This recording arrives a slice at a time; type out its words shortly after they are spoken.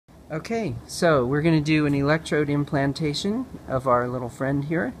Okay, so we're going to do an electrode implantation of our little friend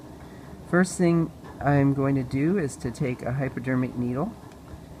here. First thing I'm going to do is to take a hypodermic needle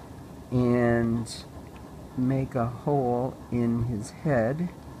and make a hole in his head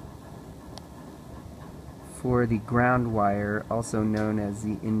for the ground wire, also known as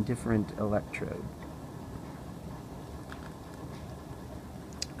the indifferent electrode.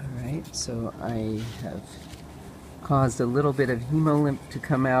 Alright, so I have caused a little bit of hemolymph to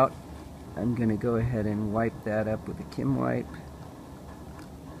come out. I'm going to go ahead and wipe that up with a Kim wipe.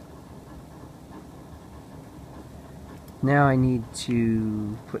 Now I need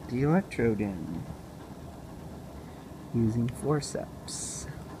to put the electrode in using forceps.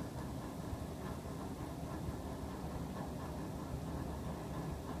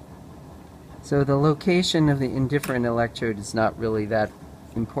 So the location of the indifferent electrode is not really that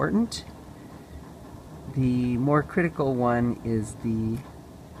important. The more critical one is the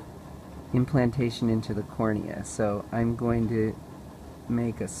implantation into the cornea. So I'm going to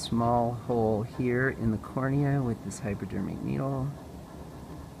make a small hole here in the cornea with this hypodermic needle.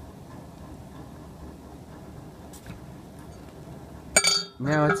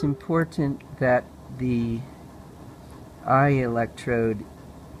 Now it's important that the eye electrode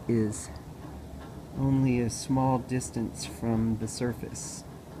is only a small distance from the surface.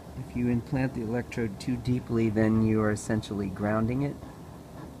 If you implant the electrode too deeply, then you are essentially grounding it.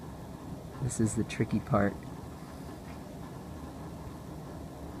 This is the tricky part.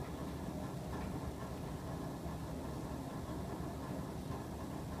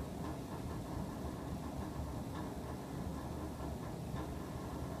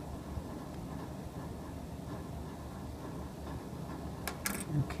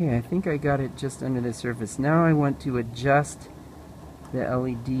 Okay, I think I got it just under the surface. Now I want to adjust the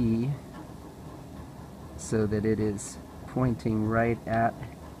LED so that it is pointing right at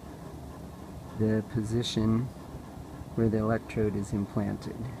the position where the electrode is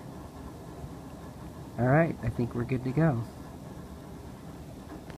implanted. Alright, I think we're good to go.